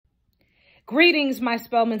Greetings, my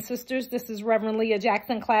Spelman sisters. This is Reverend Leah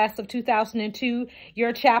Jackson, class of 2002,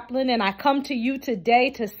 your chaplain, and I come to you today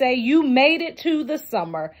to say you made it to the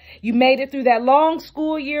summer. You made it through that long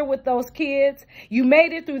school year with those kids. You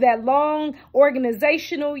made it through that long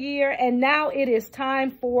organizational year, and now it is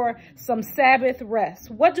time for some Sabbath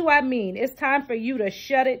rest. What do I mean? It's time for you to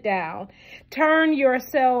shut it down. Turn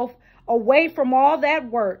yourself away from all that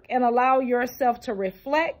work and allow yourself to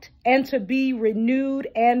reflect and to be renewed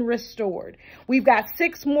and restored. We've got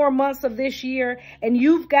 6 more months of this year, and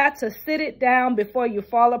you've got to sit it down before you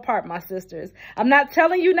fall apart, my sisters. I'm not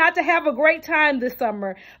telling you not to have a great time this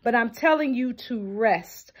summer, but I'm telling you to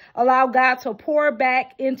rest. Allow God to pour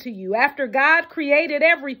back into you. After God created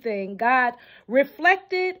everything, God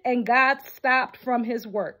reflected and God stopped from his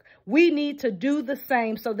work. We need to do the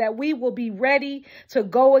same so that we will be ready to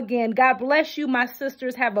go again. God bless you, my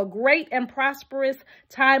sisters. Have a great and prosperous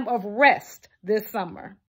time of rest this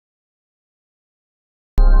summer.